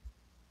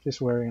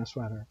 She's wearing a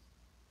sweater.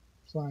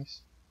 It's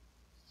nice.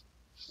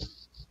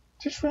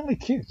 She's really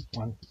cute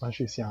when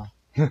she's young.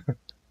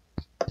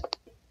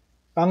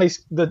 At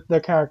least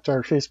the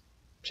character,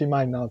 she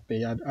might not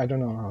be. I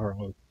don't know her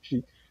look.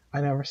 I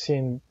never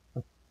seen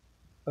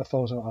a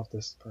photo of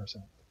this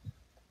person.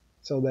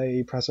 So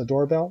they press a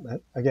doorbell.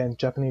 Again,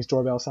 Japanese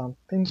doorbell sound.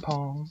 Ping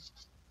pong.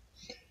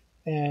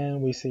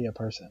 And we see a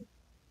person.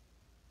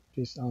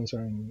 She's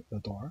answering the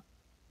door.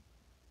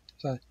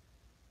 So,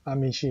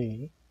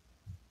 Amishi,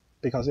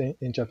 because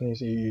in Japanese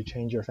you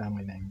change your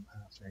family name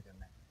after you get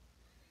married.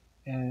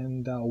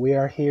 And we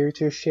are here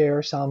to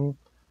share some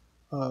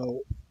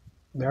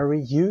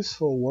very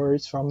useful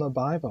words from the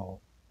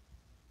Bible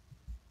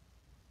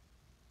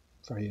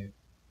for you.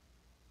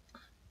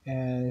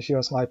 And she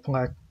was like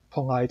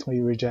politely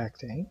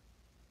rejecting.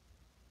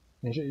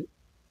 And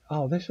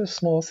there's a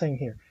small thing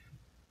here.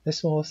 This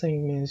small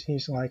thing means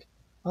he's like,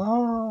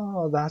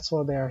 oh, that's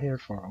what they're here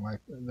for. Like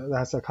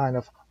that's a kind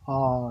of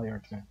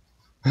you're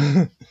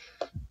doing.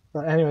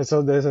 But anyway,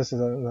 so this is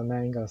the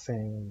manga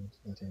thing.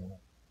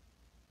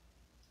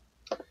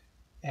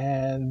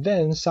 And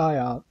then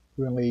Saya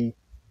really,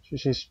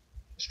 she's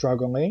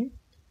struggling,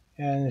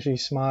 and she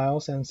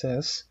smiles and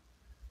says,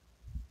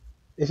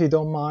 if you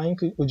don't mind,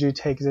 would you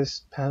take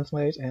this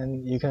pamphlet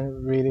and you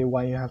can read it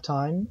when you have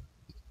time?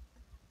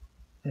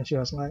 And she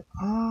was like,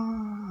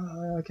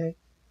 okay,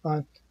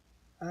 fine.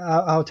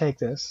 I'll take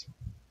this.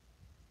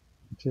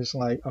 She's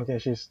like, okay,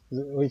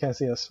 we can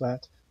see a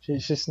sweat.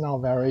 She's not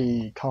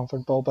very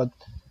comfortable, but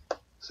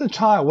it's a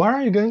child. Why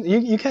are you going?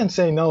 You can't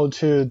say no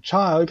to a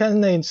child. You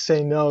can't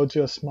say no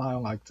to a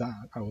smile like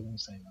that. I wouldn't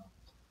say no.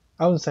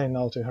 I wouldn't say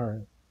no to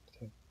her.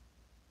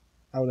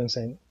 I wouldn't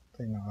say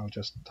no. I'll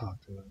just talk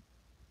to her.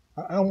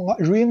 I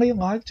really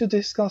like to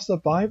discuss the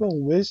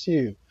Bible with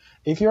you.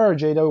 If you're a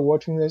JW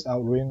watching this, I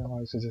would really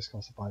like to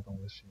discuss the Bible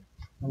with you.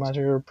 No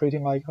matter you're pretty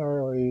like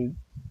her or you're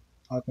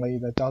ugly,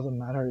 that doesn't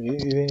matter.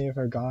 Even if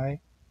you're a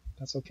guy,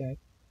 that's okay.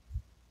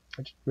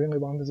 I just really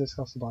want to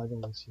discuss the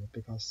Bible with you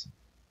because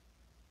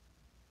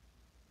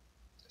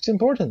it's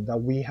important that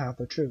we have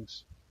the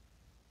truth.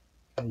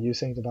 And you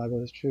think the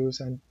Bible is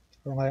truth, and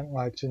I'd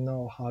like to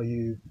know how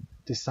you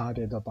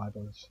decided the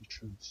Bible is the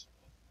truth.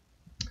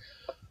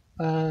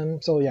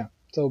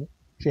 So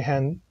she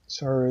hands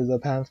her the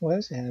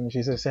pamphlet and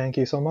she says thank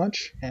you so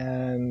much,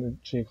 and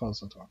she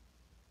closes the door.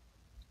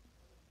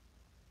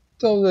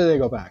 So they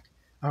go back.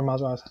 Her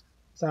mother says,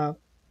 so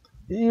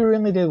you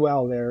really did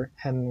well there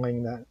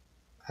handling that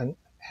and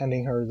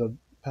handing her the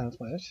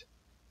pamphlet.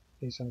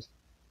 He says,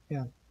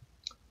 yeah.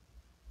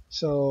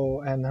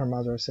 So, and her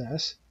mother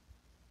says,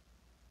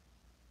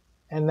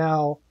 and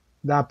now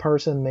that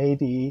person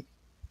maybe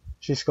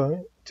she's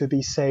going to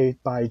be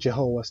saved by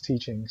Jehovah's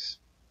teachings.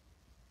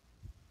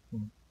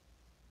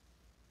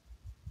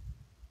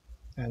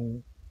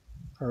 And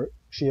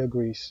she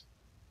agrees.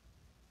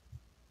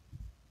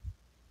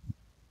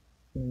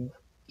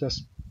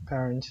 Just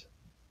parent,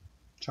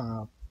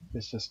 child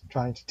is just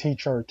trying to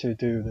teach her to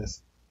do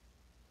this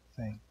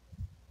thing.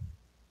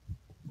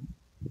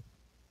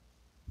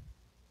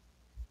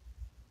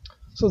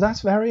 So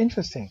that's very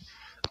interesting.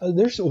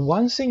 There's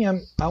one thing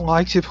I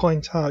like to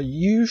point out.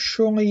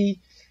 Usually,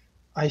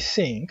 I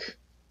think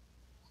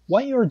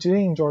when you're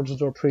doing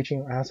door-to-door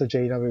preaching as a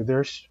JW,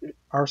 there's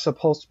are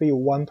supposed to be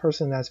one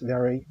person that's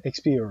very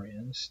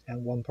experienced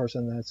and one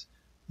person that's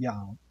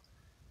young.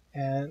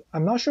 And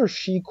I'm not sure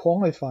she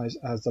qualifies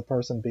as the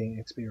person being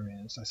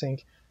experienced. I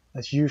think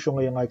that's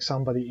usually like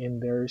somebody in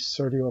their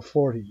 30 or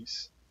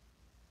 40s.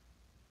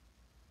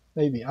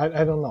 Maybe.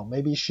 I don't know.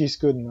 Maybe she's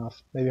good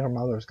enough. Maybe her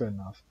mother's good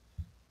enough.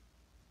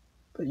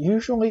 But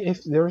usually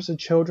if there's a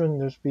children,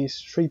 there's be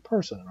 3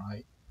 person,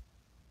 right?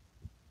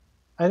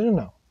 I don't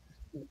know.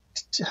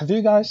 Have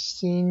you guys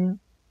seen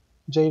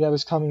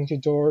JWs coming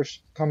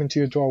to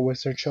your door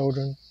with their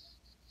children?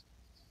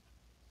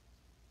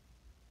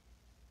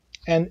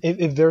 And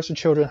if there's a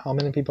children, how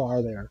many people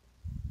are there?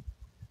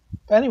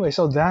 But anyway,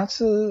 so that's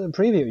a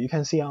preview you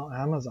can see on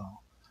Amazon.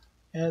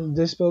 And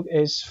this book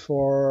is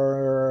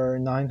for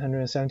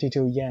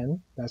 972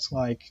 yen. That's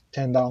like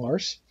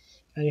 $10.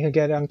 And you can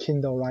get it on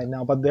Kindle right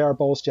now, but they are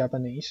both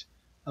Japanese.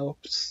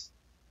 Oops.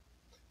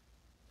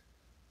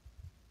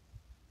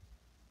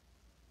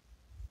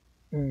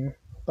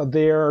 But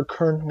they are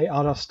currently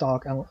out of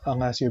stock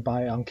unless you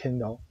buy it on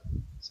Kindle.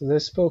 So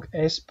this book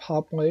is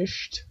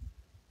published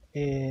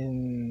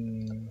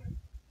in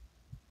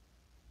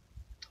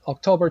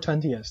October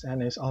 20th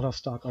and is out of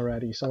stock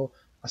already. So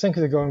I think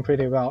it's going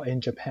pretty well in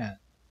Japan.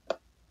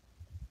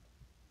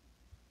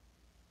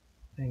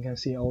 And you can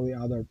see all the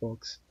other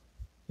books.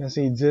 You can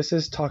see this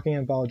is talking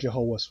about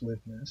Jehovah's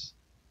Witness.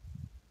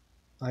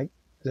 Like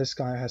this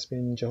guy has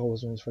been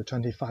Jehovah's Witness for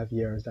 25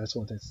 years. That's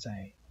what it's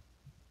saying.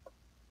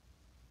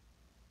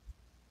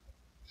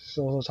 It's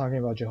also talking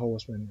about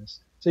Jehovah's Witness.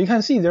 So you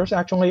can see there's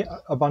actually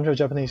a bunch of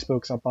Japanese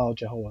books about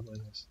Jehovah's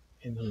Witness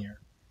in here.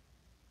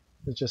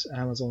 It's just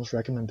Amazon's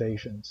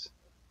recommendations.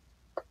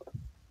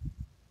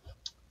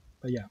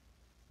 But yeah.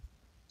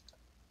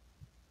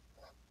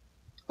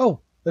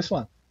 Oh, this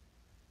one.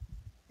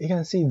 You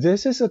can see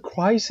this is a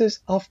crisis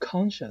of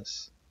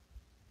conscience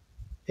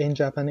in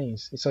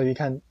Japanese. So you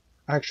can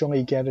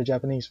actually get a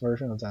Japanese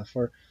version of that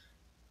for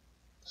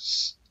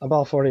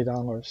about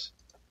 $40.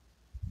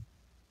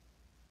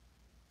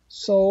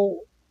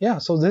 So yeah,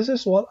 so this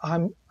is what I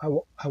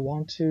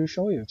want to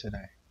show you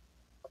today.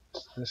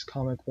 This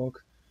comic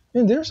book. I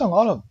mean, there's a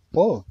lot of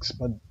books,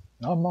 but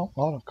not a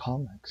lot of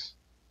comics.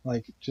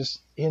 Like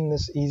just in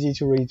this easy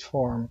to read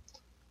form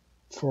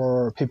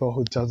for people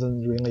who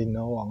doesn't really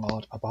know a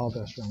lot about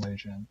this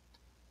religion.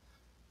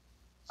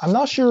 I'm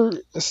not sure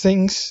the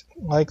things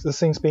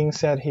being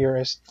said here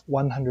is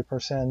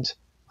 100%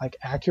 like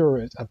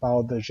accurate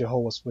about the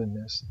Jehovah's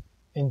Witness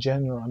in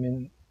general. I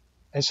mean,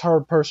 it's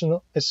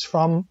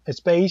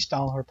based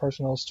on her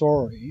personal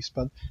stories,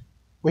 but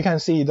we can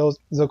see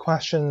the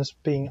questions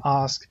being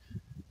asked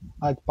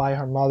like by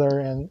her mother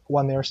and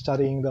when they're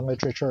studying the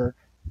literature.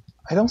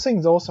 I don't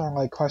think those are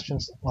like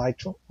questions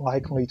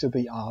likely to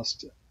be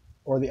asked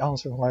or the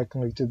answer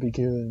likely to be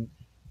given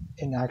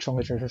in actual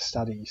literature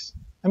studies.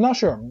 I'm not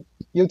sure.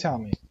 You tell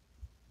me.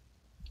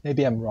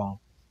 Maybe I'm wrong.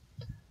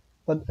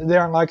 But they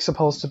are like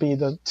supposed to be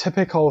the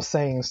typical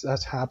things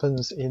that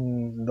happens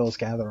in those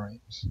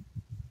gatherings.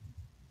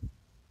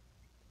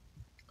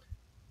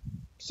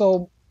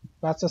 So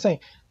that's the thing.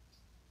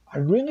 I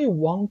really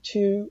want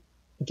to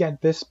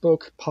get this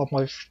book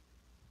published,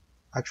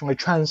 actually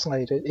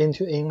translated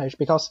into English,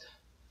 because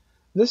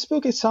this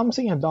book is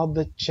something about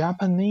the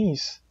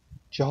Japanese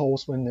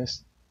Jehovah's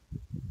Witness,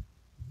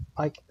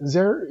 like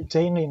their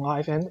daily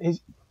life, and it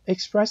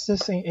expresses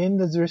this thing in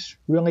this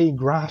really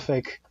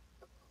graphic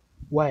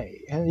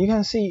way. And you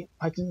can see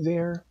like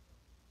they're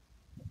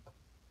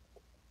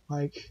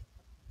like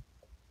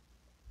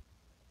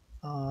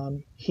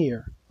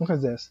here. Look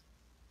at this.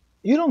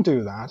 You don't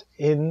do that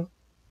in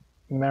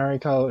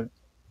America,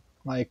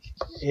 like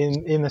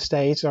in the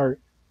States, or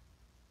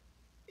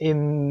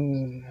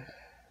in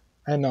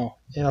I don't know,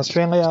 in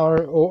Australia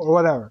or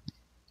whatever.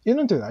 You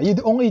don't do that. You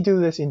only do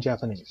this in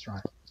Japanese,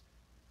 right?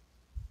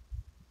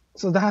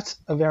 So that's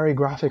a very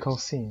graphical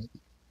scene.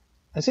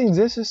 I think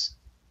this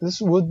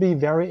would be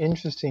very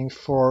interesting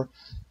for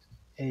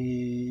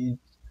a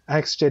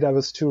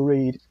exJWs to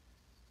read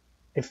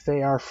if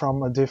they are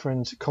from a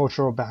different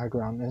cultural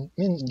background. And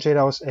I mean,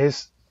 JWs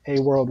is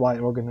a worldwide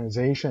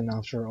organization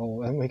after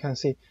all, and we can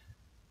see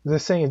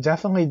this thing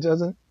definitely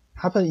doesn't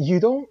happen. You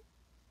don't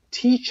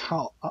teach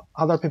how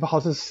other people how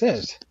to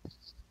sit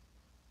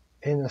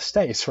in the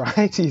States,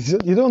 right?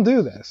 You don't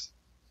do this.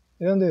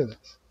 You don't do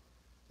this.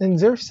 And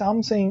there's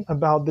something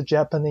about the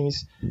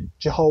Japanese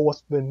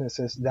Jehovah's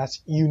Witnesses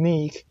that's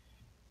unique,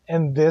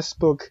 and this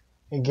book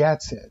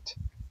gets it.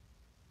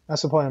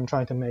 That's the point I'm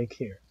trying to make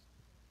here.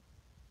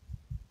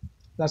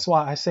 That's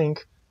why I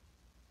think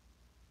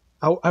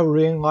I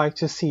really like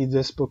to see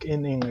this book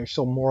in English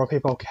so more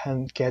people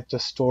can get the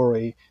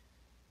story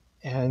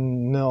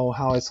and know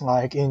how it's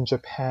like in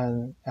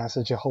Japan as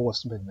a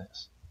Jehovah's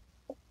Witness.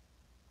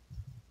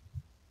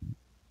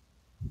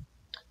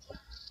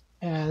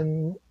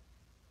 And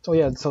so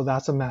yeah, so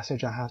that's the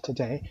message I have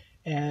today.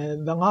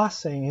 And the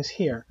last thing is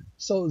here.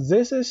 So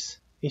this is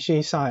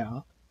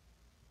Ishisaya,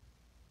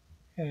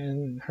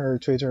 and her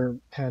Twitter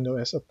handle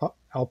is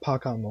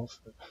alpaca move.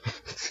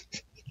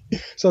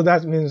 So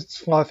that means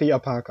fluffy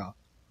alpaca.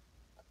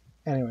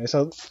 Anyway,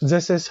 so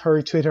this is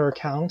her Twitter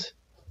account,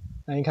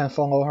 and you can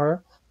follow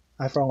her.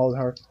 I followed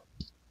her,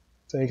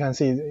 so you can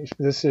see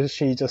this is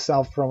she just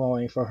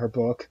self-promoting for her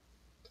book,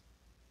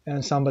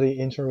 and somebody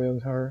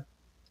interviewed her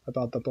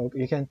about the book.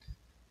 You can,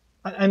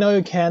 I know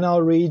you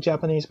cannot read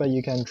Japanese, but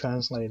you can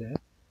translate it.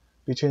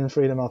 Between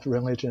freedom of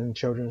religion and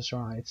children's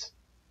rights.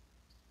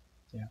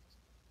 Yeah.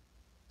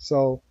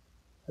 So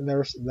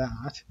there's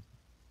that.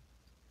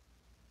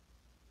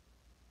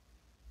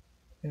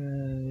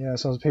 And yeah,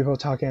 so people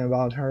talking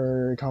about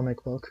her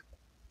comic book.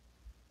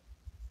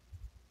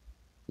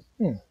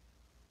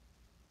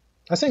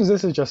 I think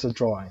this is just a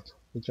drawing.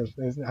 It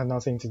has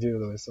nothing to do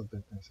with the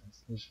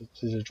business.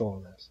 She just draw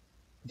this.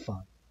 It's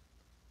fun.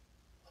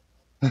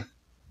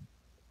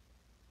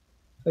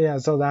 Yeah,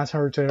 so that's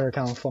her Twitter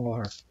account. Follow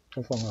her.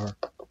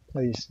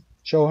 Please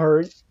show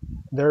her.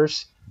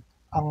 There's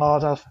a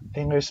lot of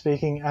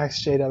English-speaking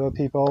exJW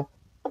people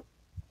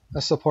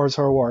that supports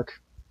her work.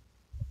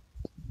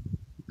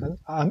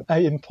 I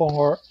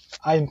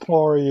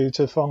implore you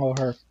to follow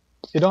her.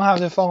 You don't have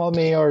to follow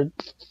me or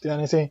do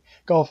anything.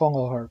 Go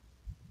follow her.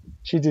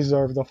 She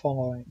deserves the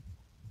following.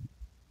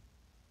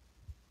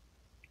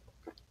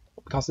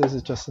 Because this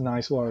is just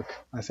nice work,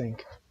 I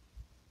think.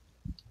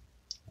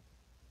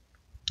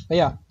 But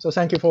yeah, so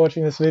thank you for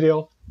watching this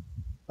video.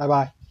 Bye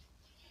bye.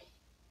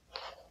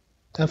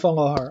 And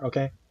follow her,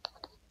 okay?